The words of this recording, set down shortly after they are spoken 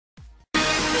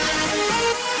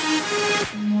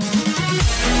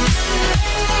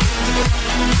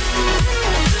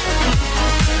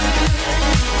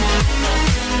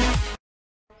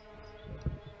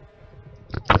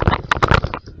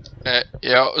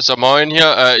Ja, sag moin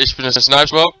hier, ich bin der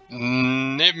Sniper.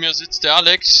 Neben mir sitzt der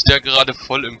Alex, der gerade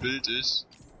voll im Bild ist.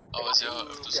 Aber es ist ja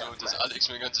öfters so, dass Alex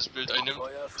mir ein ganzes Bild einnimmt.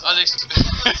 Alex!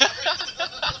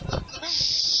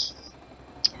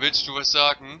 Willst du was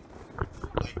sagen?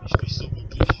 Eigentlich nicht so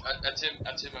wirklich. Erzähl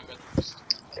mal, wer du bist.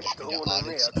 Ich bin der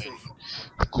Alex, ein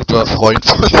guter Freund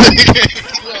von mir.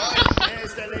 Er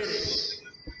ist erledigt.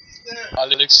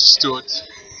 Alex ist tot.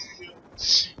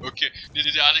 Okay, nee,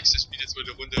 der Alex, der spielt jetzt mal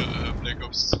eine Runde Black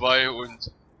Ops 2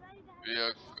 und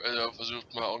wir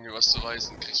versucht mal irgendwie was zu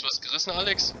reißen. Kriegst du was gerissen,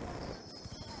 Alex?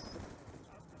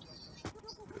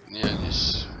 Nee,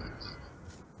 nicht.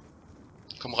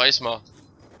 Komm, reiß mal.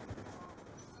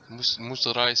 Musst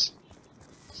du reißen.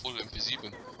 Voll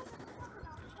MP7.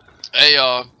 Ey,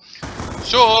 ja.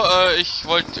 So, ich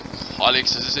wollte...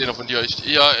 Alex, das ist eh noch von dir.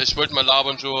 Ich wollte mal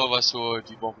labern, so, was so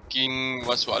die Woche ging,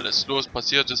 was so alles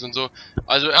passiert ist und so.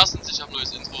 Also erstens, ich habe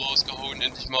neues Intro rausgehauen,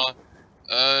 endlich mal.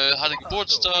 Hatte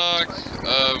Geburtstag,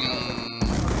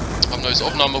 haben neues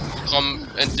Aufnahmeprogramm,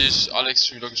 endlich. Alex ist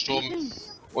schon wieder gestorben.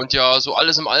 Und ja, so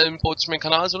alles im Allem baut sich mein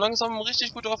Kanal so langsam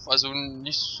richtig gut auf. Also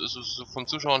nicht, also so vom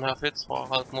Zuschauen her fetzt, war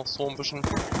halt noch so ein bisschen.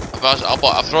 War ich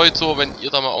aber erfreut so, wenn ihr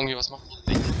da mal irgendwie was macht.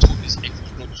 Der Ton ist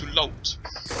einfach nur zu laut.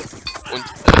 Und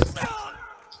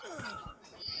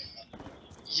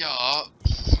ja,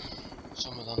 was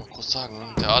soll man da noch kurz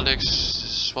sagen? Der Alex,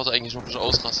 ich wollte eigentlich nur ein bisschen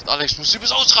ausrasten. Alex, du musst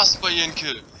übelst ausrasten bei jedem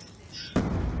Kill.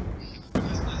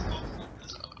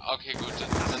 Okay, gut,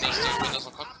 wenn das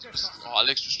noch kommt, oh,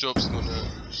 Alex, du stirbst nur,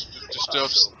 ne? Du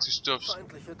stirbst.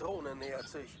 Feindliche Drohne nähert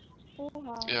sich.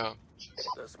 Ja.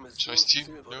 Das Scheiß Team,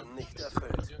 Missionsziel ja. wurde nicht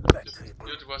erfüllt. Wegtreten.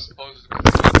 Ja, du warst Pause.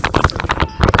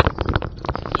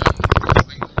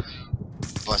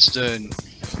 Was denn?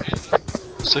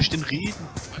 Was soll ich denn reden?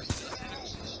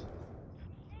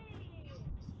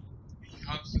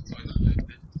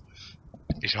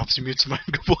 Ich hab sie mir zu meinem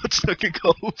Geburtstag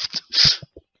gekauft.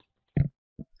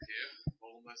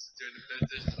 Warum hast du dir eine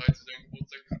PlayStation 3 zu deinem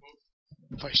Geburtstag gekauft?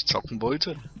 Weil ich zocken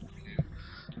wollte. Okay.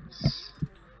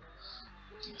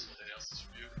 Was war dein erstes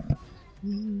Spiel?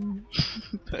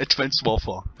 Advanced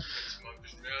Warfare. Kannst du mal ein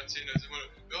bisschen mehr erzählen als immer nur...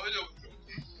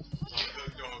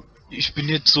 Ja. Ich bin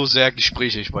jetzt so sehr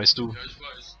gesprächig, weißt du. Ja, ich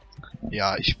weiß.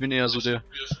 Ja, ich bin eher so der...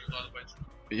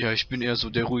 Ja, ich bin eher so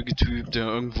der ruhige Typ, der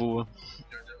irgendwo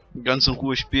ganz in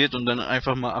Ruhe spielt und dann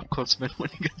einfach mal abkotzt, wenn man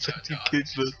die ganze Zeit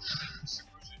gekillt wird.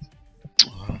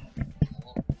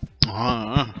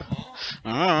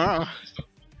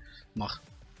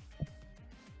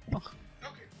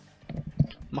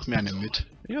 Mach mir eine mit.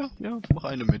 Ja, mach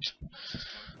eine mit.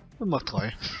 Und mach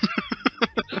 3.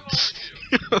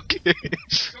 Okay.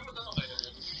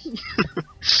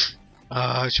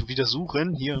 Schon wieder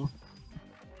suchen hier.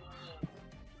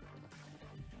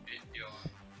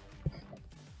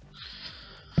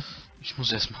 Ich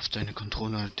muss erstmal auf deine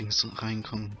Controller-Dings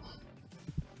reinkommen.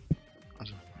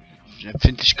 Also, die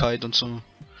Empfindlichkeit und so.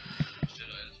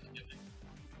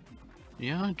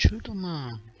 Ja, chill doch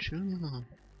mal. Chill mal.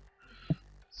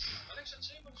 Alex,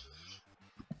 erzähl mal so.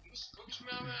 Du musst wirklich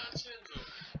mehr erzählen so.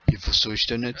 Ja, was soll ich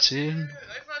denn erzählen?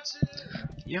 Einfach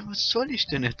erzählen. Ja, was soll ich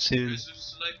denn erzählen? Das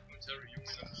ist Live-Commentary, Junge.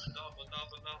 Da musst du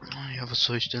labern. Ja, was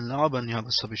soll ich denn labern? Ja,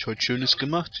 was habe ich heute Schönes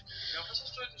gemacht? Ja, was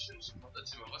hast du heute Schönes gemacht?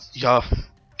 Erzähl mal, was? Ja,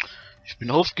 ich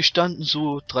bin aufgestanden,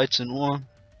 so 13 Uhr.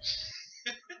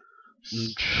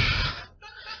 Und...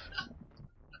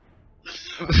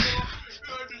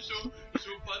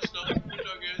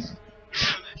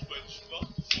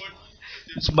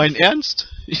 Ist mein Ernst?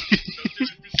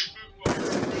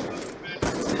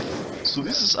 So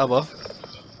ist es aber.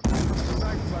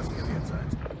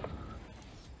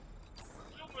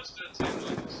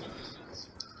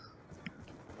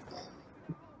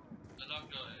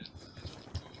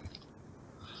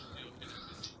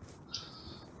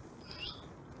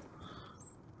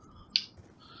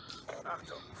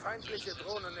 Achtung, feindliche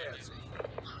Drohne nähert sich.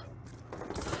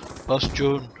 Passt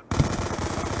schon.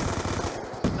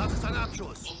 Das ist ein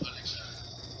Abschuss.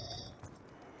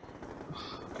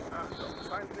 Achtung,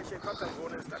 feindliche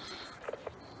Konterdrohne ist aktiv.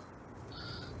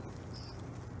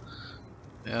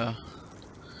 Ja.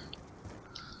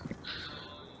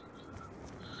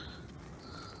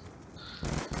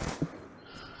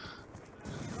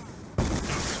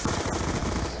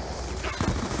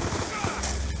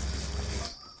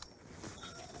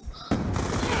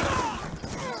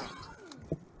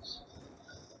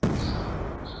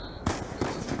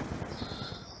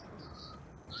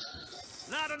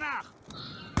 Lade nach!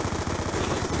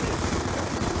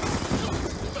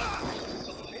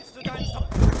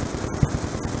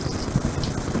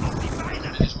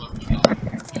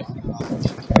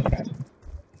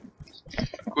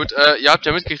 Gut, ihr habt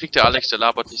ja mitgekriegt, der Alex, der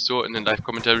labert nicht so in den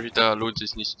Live-Commentary, da lohnt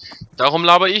sich nicht. Darum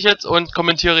laber ich jetzt und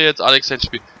kommentiere jetzt Alex sein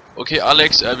Spiel. Okay,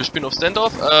 Alex, wir spielen auf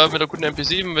Standoff, mit der guten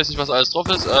MP7, weiß nicht, was alles drauf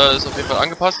ist auf jeden Fall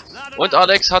angepasst. Und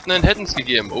Alex hat einen Headens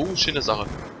gegeben, oh, schöne Sache.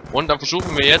 Und dann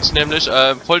versuchen wir jetzt nämlich,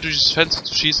 voll durch das Fenster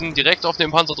zu schießen, direkt auf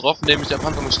den Panzer drauf, nämlich der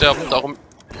Panzer muss sterben, darum...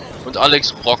 Und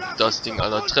Alex rockt das Ding,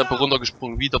 Alter. Treppe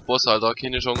runtergesprungen, wie der Boss, Alter.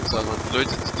 Keine Chance, Alter. Die Leute,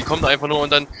 die kommen einfach nur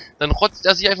und dann rotzt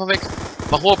er sich einfach weg.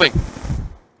 Mach Warbang.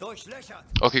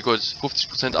 Okay, gut.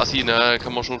 50% Assi, ne?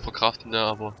 Kann man schon verkraften, ne?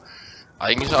 Aber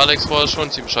eigentlich Alex war schon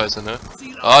ziemlich scheiße, ne?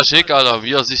 Ah, schick, Alter.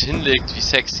 Wie er sich hinlegt, wie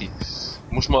sexy.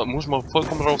 Muss man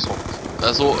vollkommen raushauen.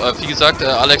 Also, wie gesagt,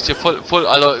 Alex hier voll,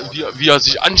 Alter, wie er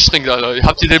sich anstrengt, Alter.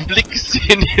 Habt ihr den Blick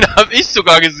gesehen? Den hab ich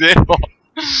sogar gesehen.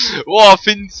 Oh,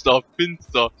 finsterer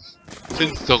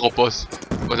Boss.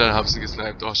 Und dann haben sie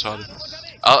gesniped, oh schade.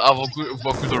 Aber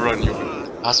war guter Run,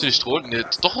 Junge. Hast du die Drohne? Ne,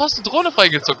 doch hast du Drohne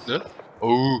freigezockt, ne?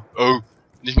 Oh.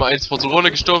 Nicht mal eins vor Drohne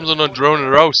gestorben, sondern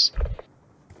Drone raus.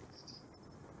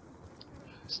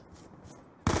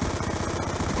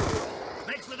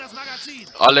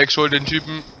 Alex holt den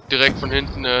Typen direkt von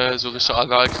hinten, so richtig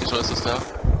Analkriecher ist das da.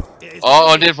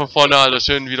 Oh, und den von vorne, Alter,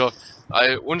 schön wieder.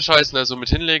 Unscheiß, ne, so mit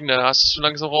hinlegen, dann hast du schon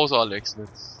langsam raus, Alex, ne.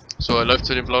 So, er läuft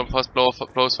zu dem blauen Fass, blaues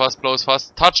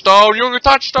Fass. Touchdown, Junge,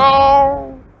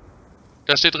 Touchdown!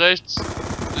 Der steht rechts.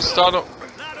 Ist da noch.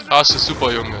 Ah, ist super,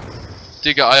 Junge.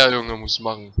 Dicke Eier, Junge, muss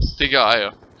machen. Dicke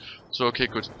Eier. So, okay,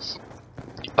 gut.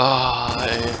 Ah,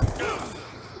 ey.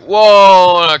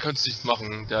 Wow, da kannst du nichts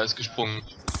machen. Der ist gesprungen.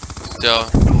 Der.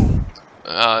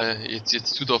 Ja,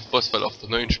 jetzt tut er auf Boss, weil er auf der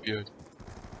 9 spielt.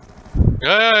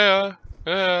 Ja.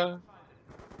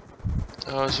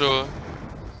 Also,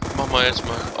 mach mal jetzt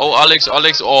mal. Oh, Alex,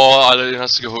 oh, Alter, den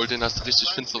hast du geholt, den hast du richtig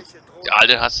finster. Ja,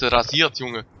 den hast du rasiert,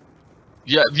 Junge.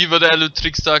 Wie würde der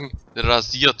Tricks sagen?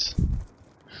 Rasiert.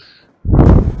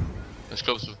 Ich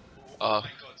glaube so. Ah.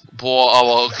 Boah,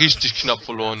 aber richtig knapp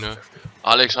verloren, ne?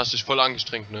 Alex, hast dich voll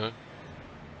angestrengt, ne?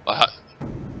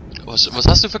 Was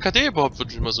hast du für KD überhaupt,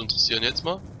 würde mich mal so interessieren, jetzt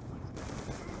mal?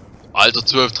 Alter,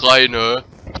 12-3, ne?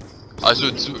 Also,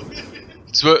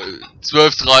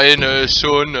 12-3, ne,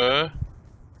 schon, ne?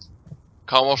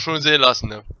 Kann man schon sehen lassen,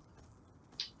 ne?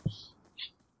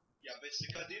 Ja, beste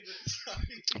KD würde ich sagen.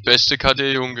 Beste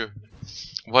KD, Junge.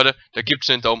 Warte, da gibt's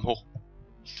den Daumen hoch.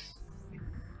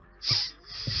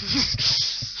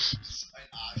 Ein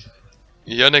Arsch, Alter.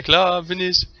 Ja, na klar, bin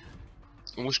ich.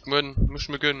 Muss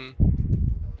mir gönnen.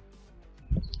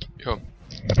 Ja.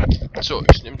 So,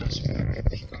 ich nehme das. Dann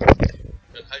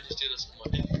halte ich dir das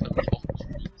nochmal hin.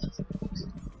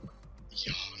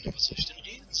 Ja, was soll ich denn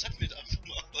reden? Sag mir einfach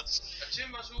mal was. Erzähl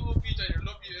mal so, wie deine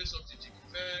Lobby ist, ob die dir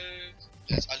gefällt.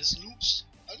 Das ist alles Noobs.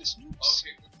 Alles Noobs.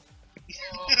 Okay, gut.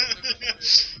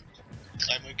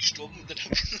 Dreimal gestorben und dann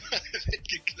hab ich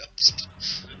weggeklappt.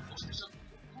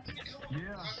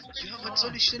 Ja, was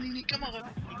soll ich denn in die Kamera?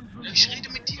 Ich rede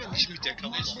mit dir, nicht mit der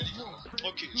Kamera.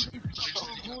 Okay, ich rede mit die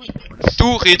Kamera.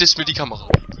 Du redest mit die Kamera.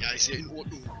 Ja, ist ja in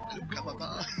Ordnung. Hallo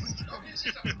Kamera.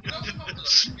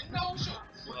 Genauso.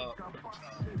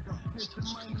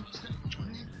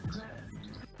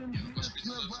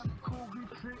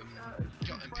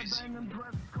 Ja, MP7.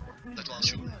 Das war's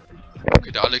schon.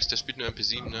 Okay, der Alex, der spielt nur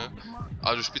MP7, ne?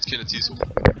 Aber du spielst keine Zielsuche.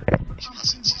 Ich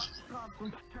hasse Zielsuche.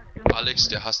 Alex,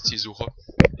 der hasst Zielsuche.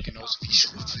 Genauso wie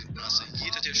Schrotflinten hasse.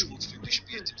 Jeder, der Schrotflinte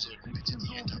spielt, dem sollten bitte die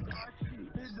Hände abgehakt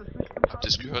werden. Habt ihr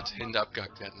es gehört? Hände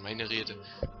abgehakt werden. Meine Rede.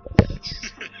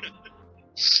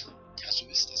 Ja, so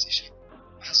ist das. Ich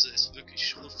hasse es wirklich.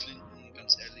 Schrotflinten,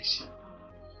 ganz ehrlich.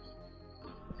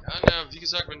 Ja, na, wie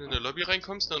gesagt, wenn du in der Lobby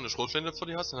reinkommst und eine Schrotflinte vor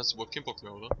dir hast, dann hast du überhaupt keinen Bock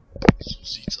mehr, oder? So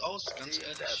sieht's aus, ganz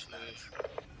ehrlich.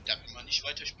 Da will man nicht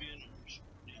weiterspielen und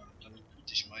ja, damit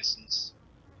blute ich meistens.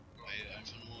 Weil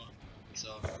einfach nur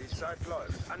Die Zeit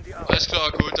läuft. An die Arbeit. Alles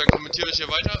klar, gut, dann kommentiere ich hier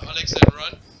weiter. Alex, den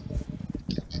Run.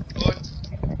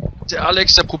 Und der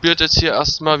Alex, der probiert jetzt hier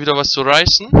erstmal wieder was zu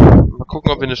reißen. Mal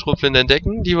gucken, ob wir eine Schrotflinte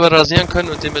entdecken, die wir rasieren können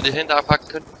und dem wir die Hände abhacken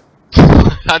können.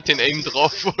 Hat den Aim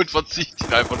drauf und verzieht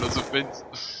ihn einfach nur so finster.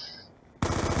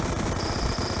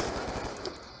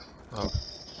 Ja.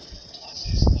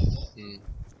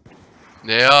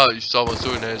 Naja, ich sag mal so,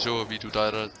 ne, so wie du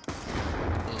da.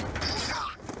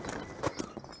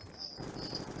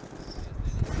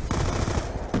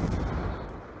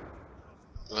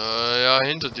 Ja,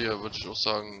 hinter dir würde ich auch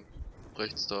sagen.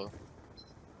 Rechts da.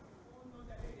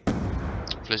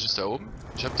 Vielleicht ist der oben?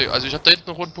 Ich hab da hinten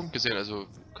einen roten Punkt gesehen, also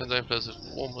kann sein, dass es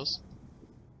oben ist.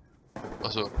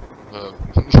 Achso,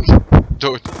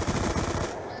 tot.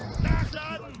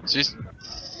 Siehst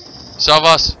Sag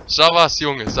was,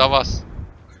 Junge, sag was.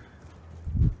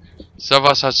 Sag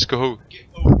was hat's geholt.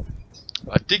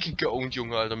 Ah, dicke geowned,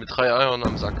 Junge, Alter, mit 3 Eiern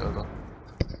am Sack, Alter.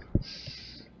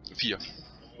 4.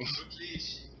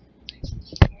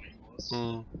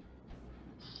 Hm.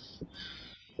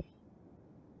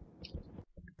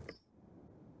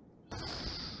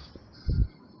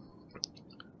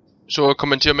 So,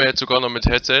 kommentieren wir jetzt sogar noch mit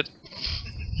Headset.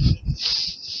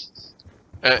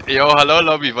 Jo, hallo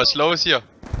Lobby, was ist los hier?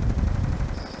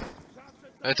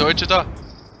 Deutsche da?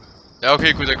 Ja,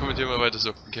 okay, gut, dann kommentieren wir weiter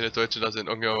so. Keine Deutsche da sind,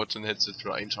 irgendjemand wird schon ein Headset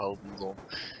für einschalten, so.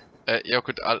 Ja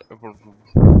gut,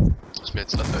 ist mir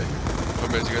jetzt das, ey.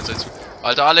 Komm mir jetzt die ganze Zeit zu.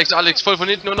 Alter, Alex, voll von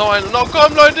hinten und noch einen. Und noch,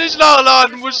 komm Leute, nicht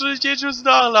nachladen, musst du nicht jeden Schuss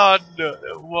nachladen.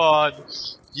 Mann.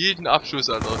 Jeden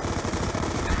Abschuss, Alter.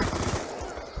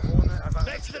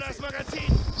 Wechsle das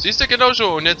Magazin! Siehst du, genau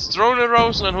so. Und jetzt Drone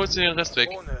raus und dann holst du den Rest weg.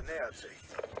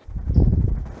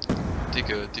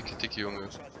 Dicke Junge.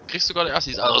 Kriegst du gerade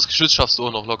Assis. Alter, das Geschütz schaffst du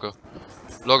auch noch locker.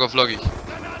 Locker flockig.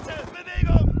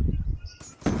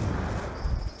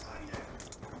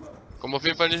 Komm auf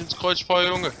jeden Fall nicht ins Kreuzfeuer,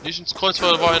 Junge. Nicht ins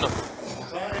Kreuzfeuer, da war einer.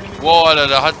 Wow, Alter,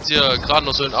 der hat hier gerade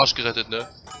noch so den Arsch gerettet, ne?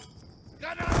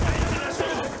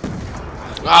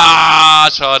 Ah,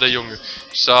 schade, Junge.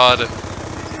 Schade.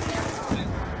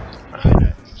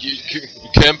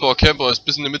 Camper ist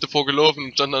bis in die Mitte vorgelaufen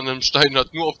und stand an einem Stein und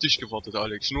hat nur auf dich gewartet,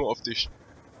 Alex. Nur auf dich.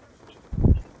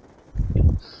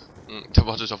 Der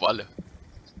wartet auf alle.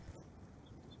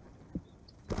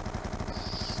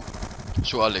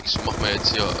 So, Alex, machen wir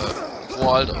jetzt hier. Oh,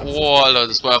 Alter,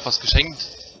 das war ja fast geschenkt.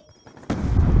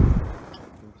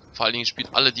 Vor allen Dingen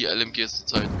spielt alle die LMGs zur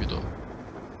Zeit wieder.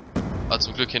 Also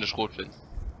zum Glück keine Schrotflinten.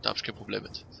 Da hab ich kein Problem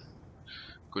mit.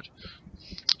 Gut.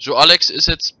 So, Alex ist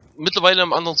jetzt mittlerweile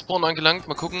am anderen Spawn angelangt.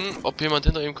 Mal gucken, ob jemand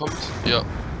hinter ihm kommt. Ja.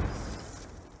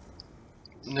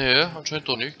 Nee, anscheinend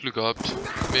doch nicht. Glück gehabt.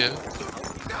 Nee.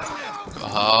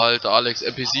 Alter, Alex,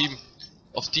 MP7.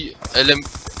 Auf die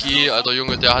LMG, alter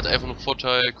Junge, der hat einfach nur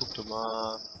Vorteil. Guck doch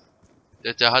mal.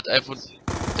 Der hat einfach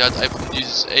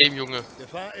dieses Aim, Junge.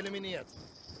 Gefahr eliminiert.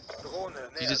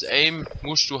 Dieses Aim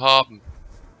musst du haben.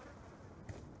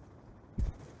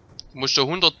 Du musst da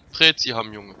 100 Prezi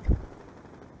haben, Junge.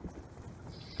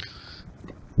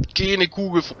 Geh eine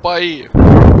Kugel vorbei.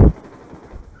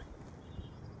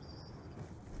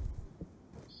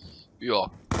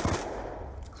 Ja.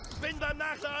 Bin beim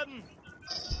Nachladen.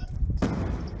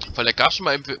 Weil da gab's schon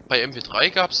mal bei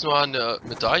MW3 gab's nur eine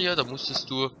Medaille, da musstest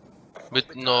du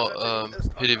mit einer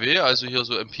PDW, also hier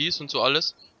so MPs und so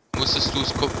alles, musstest du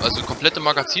also komplette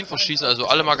Magazin verschießen, also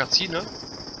alle Magazine,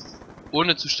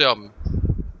 ohne zu sterben.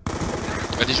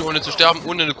 Ja, nicht ohne zu sterben,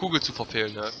 ohne eine Kugel zu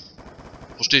verfehlen, ja.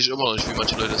 Verstehe ich immer noch nicht, wie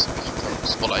manche Leute das gemacht haben.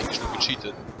 Das war eigentlich nur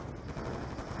gecheatet.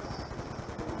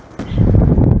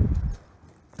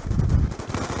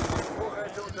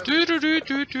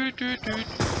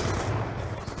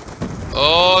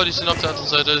 Oh, die sind auf der anderen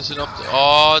Seite, die sind auf der...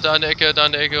 Oh, da an der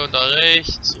Ecke und da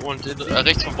rechts und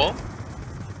rechts vom Baum.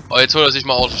 Oh, jetzt holt er sich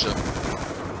mal ordentlich.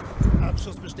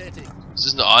 Abschuss bestätigt. Das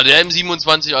ist eine der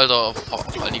M27, Alter. Vor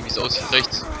allen Dingen, wie es aussieht,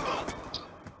 rechts.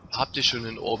 Habt ihr schon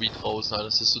einen Orbi draußen, Alter?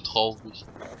 Das ist so traurig.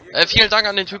 Vielen Dank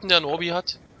an den Typen, der einen Orbi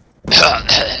hat.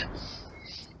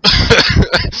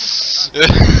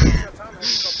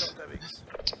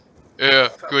 Ja,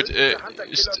 gut,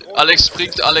 Alex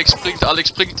springt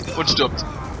und stirbt.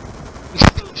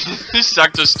 Ich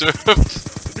sag, das stirbt.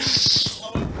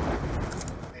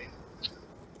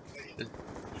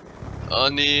 Oh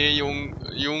nee,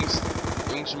 Jungs,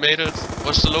 Mädels,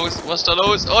 was ist da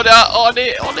los? Oh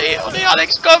nee,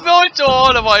 Alex, komm, wir holen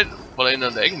oh, da war einer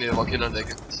in der Ecke, nee, da war keiner in der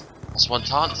Ecke. Das war ein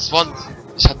Tarn,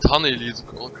 ich hab Tarn-Elise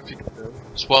gefickt, ja.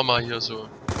 Das war mal hier so.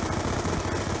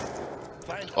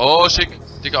 Oh, schick,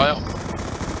 dicke Eier.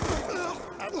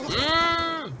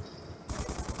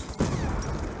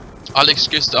 Alex,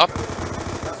 gehst du ab?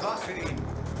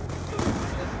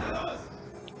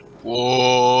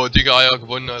 Oh, dicke Eier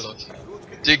gewonnen, Alter.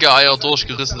 Dicke Eier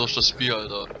durchgerissen durch das Spiel,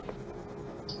 Alter.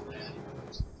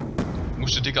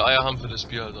 Musst du dicke Eier haben für das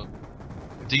Spiel, Alter.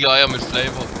 Dicke Eier mit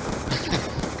Flavor.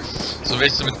 So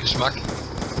weißt du, mit Geschmack.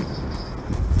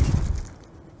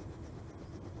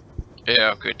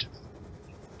 Ja, gut.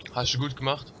 Hast du gut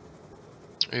gemacht.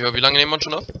 Ja, wie lange nehmen wir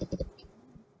schon auf?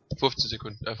 15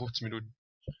 Sekunden, 15 Minuten.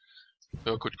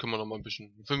 Ja gut, können wir noch mal ein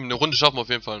bisschen. Eine Runde schaffen wir auf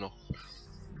jeden Fall noch.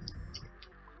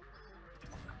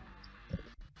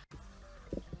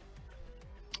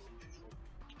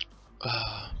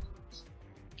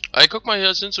 Ey, guck mal,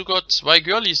 hier sind sogar 2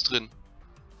 Girlies drin.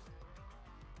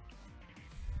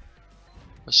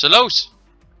 Was ist da los?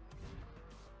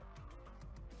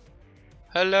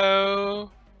 Hello?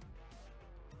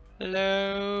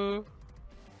 Hallo?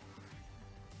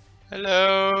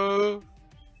 Hallo?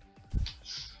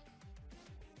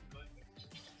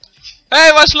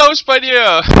 Hey, was ist los bei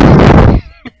dir?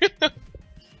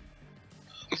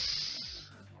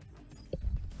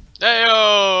 Hey,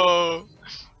 yo!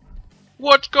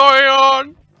 What's going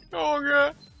on?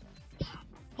 Junge!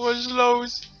 Was ist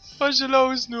los? Was ist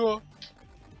los nur?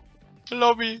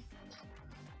 Lobby.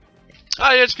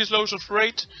 Ah, jetzt geht's los auf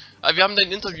Raid. Ah, wir haben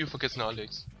dein Interview vergessen,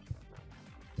 Alex.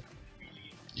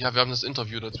 Ja, wir haben das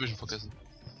Interview dazwischen vergessen.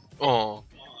 Oh.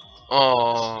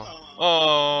 Oh.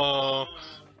 Oh.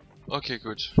 Okay,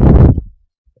 gut.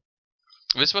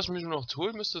 Weißt du, was mich noch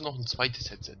holen müsste? Noch ein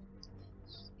zweites Headset.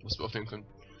 Was wir aufnehmen können.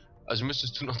 Also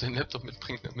müsstest du noch den Laptop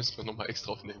mitbringen, dann müssen wir nochmal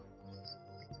extra aufnehmen.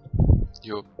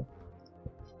 Jo.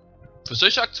 Für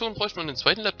solche Aktionen bräuchte man einen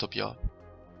zweiten Laptop, ja.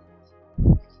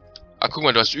 Ah, guck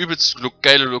mal, du hast übelst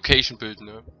geile Location-Bild,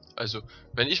 ne? Also,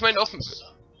 wenn ich meinen offen...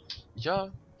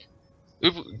 Ja.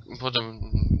 Warte.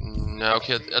 Ja,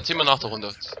 okay, erzähl mal nach der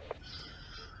Runde.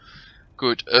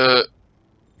 Gut,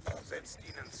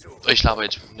 ich laber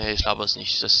jetzt... Nee, ich laber es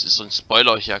nicht. Das ist so ein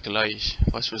Spoiler ja gleich.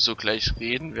 Was wir so gleich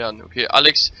reden werden. Okay,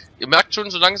 Alex, ihr merkt schon,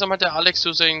 so langsam hat der Alex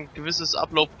so sein gewisses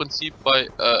Ablaufprinzip bei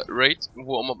Raid,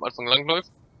 wo er am Anfang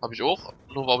langläuft. Hab ich auch,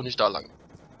 nur war aber nicht da lang.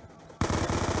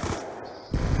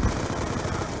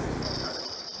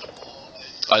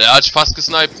 Alter, er hat sich fast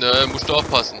gesniped, ne? Musst du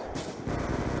aufpassen.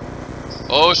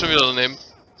 Oh, schon wieder daneben.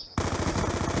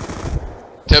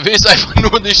 Der will es einfach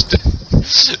nur nicht.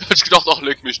 Hab ich gedacht, ach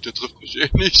leck mich, der trifft mich eh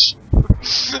nicht.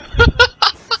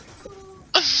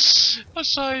 Ach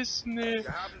scheiße, nee.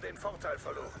 Wir haben den Vorteil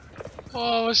verloren.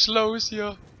 Oh, was ist los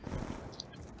hier?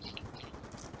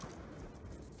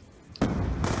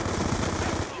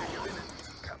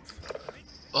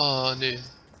 Oh, nee.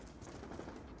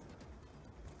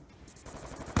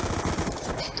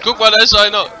 Guck mal, da ist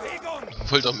einer.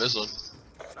 Voll am Messer.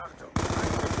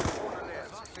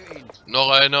 Noch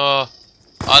einer.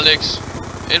 Alex.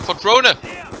 Info-Drone.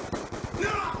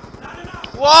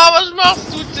 Wow, was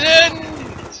machst du denn?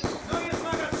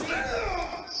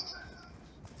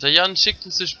 Der Jan schickt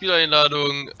uns die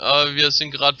Spieleinladung. Aber wir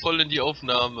sind gerade voll in die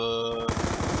Aufnahme.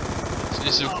 Ist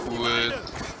nicht so cool.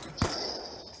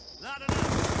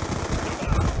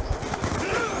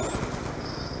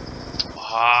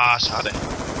 Ah, schade.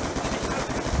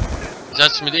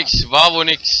 Satz mit X war wohl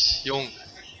nix, Jung.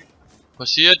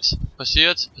 Passiert.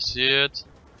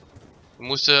 Du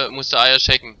musst Eier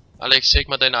checken. Alex, check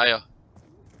mal deine Eier.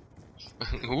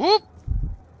 Wupp.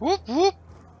 Wupp, wupp.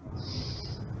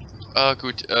 Ah,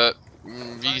 gut,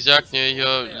 wie gesagt, ne,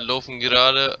 hier laufen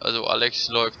gerade, also Alex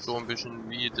läuft so ein bisschen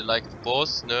wie The Like the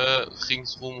Boss, ne,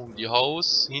 ringsrum um die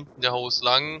Haus, hinten der Haus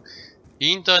lang,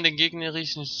 hinter den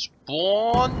gegnerischen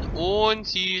Spawn und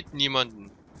sieht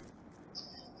niemanden.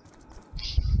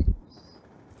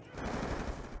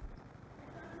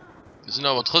 Wir sind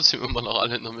aber trotzdem immer noch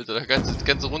alle in der Mitte, der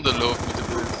ganze Runde läuft mit dem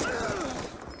Bild.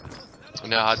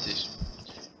 Und er hat dich.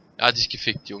 Er hat dich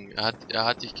gefickt, Junge. Er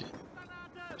hat dich gefickt.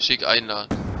 Schick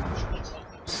einladen.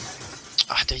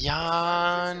 Ach, der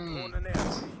Jan!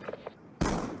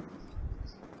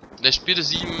 Der spielt das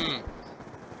 7.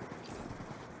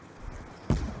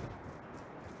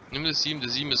 Nimm das 7, der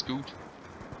 7 ist gut.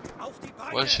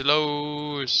 Was ist hier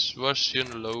los? Was ist hier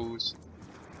los?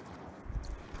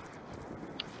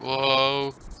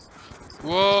 Wow.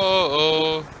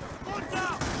 Wow.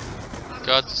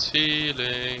 Got this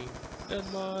feeling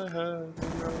in my head.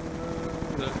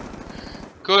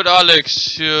 Gut, Alex,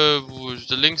 hier,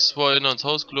 der links war einer ins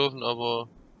Haus gelaufen, aber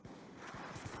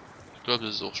ich glaube,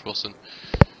 das ist auch Schwachsinn.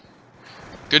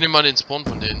 Gönn dir mal den Spawn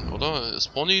von denen, oder?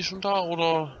 Ist Bonnie schon da,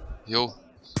 oder? Jo.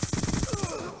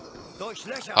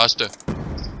 Hast du.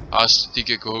 Hast die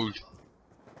geholt.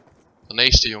 Der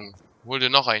nächste, Junge. Hol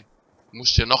dir noch einen. Du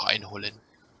musst dir noch einen holen.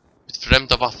 Mit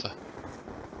fremder Waffe.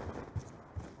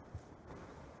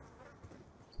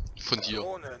 Von dir.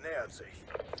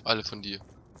 Alle von dir.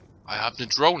 Ah, ihr habt eine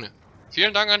Drone.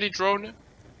 Vielen Dank an die Drone.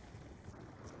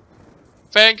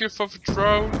 Thank you for the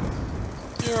drone.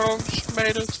 Jungs,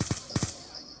 Mädels.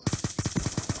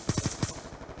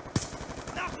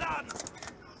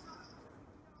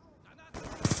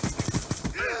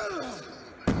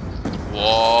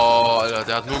 Boah, Alter,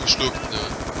 der hat nur geschluckt, ne?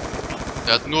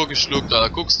 Der hat nur geschluckt,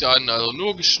 Alter. Guck's dir an, Alter.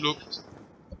 Nur geschluckt.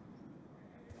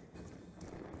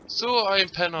 So ein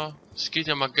Penner. Das geht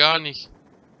ja mal gar nicht.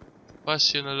 Was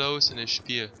ist hier denn los in dem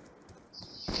Spiel?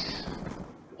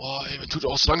 Boah, ey, mir tut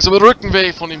auch so langsam der Rücken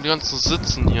weh von dem ganzen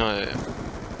Sitzen hier, ey.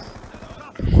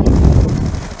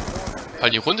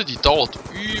 Weil die Runde, die dauert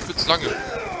übelst lange.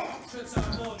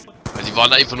 Weil die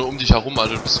waren einfach nur um dich herum,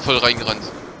 Alter. Du bist voll reingerannt.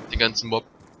 Den ganzen Mob.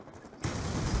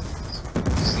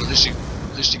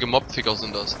 Richtige Mobficker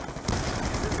sind das.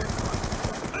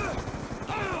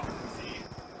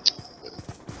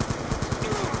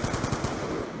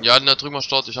 Ja, na drück mal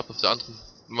Start, ich hab auf der anderen.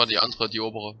 Nimm mal die andere, die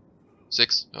obere.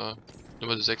 6, ja. Nimm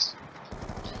mal die 6.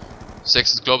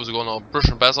 6 ist glaube ich sogar noch ein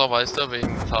bisschen besser, weißt du,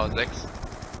 wegen K6.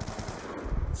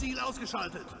 Ziel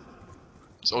ausgeschaltet.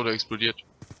 Das Auto explodiert.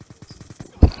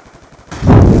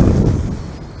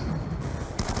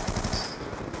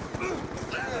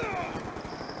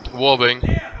 Warbang.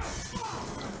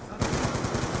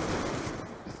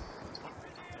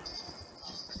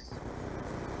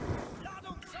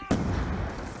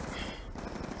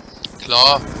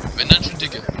 Klar, wenn dann schon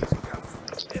dicke.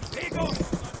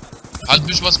 Hat ein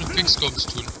bisschen was mit Quickscope zu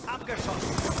tun.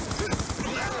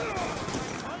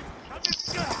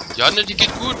 Ja, ne, die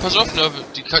geht gut, pass auf, ne,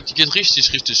 die geht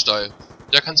richtig steil.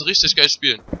 Da kannst du richtig geil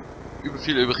spielen. Übel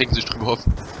viele regen sich drüber auf.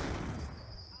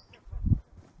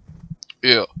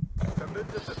 Ja.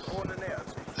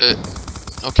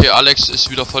 Okay, Alex ist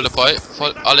wieder voll dabei.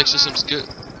 Alex ist im Skill.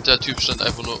 Der Typ stand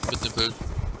einfach nur mit dem Bild.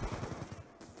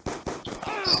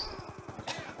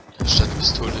 Statt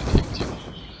Pistole liegt hier.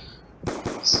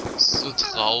 Das ist so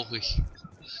traurig.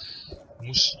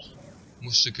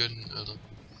 Musste gönnen, Alter.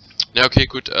 Ja, okay,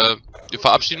 gut, wir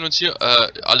verabschieden uns hier.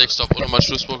 Alex darf auch nochmal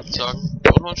Schlusswort sagen.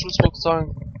 Auch nochmal Schlusswort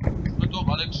sagen. Und doch,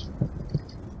 Alex.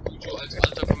 Du als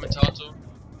alter Kommentator.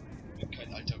 Ich bin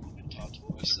kein alter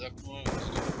Kommentator. Ich sag nur,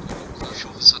 ich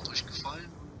hoffe, es hat euch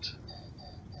gefallen und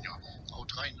ja,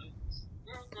 haut rein, ne?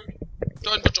 Ja, gut.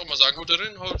 Dann würde ich auch mal sagen, haut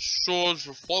rein, haut so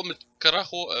voll mit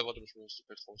Karacho. Warte, ich muss das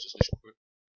Bild raus, das ist nicht cool.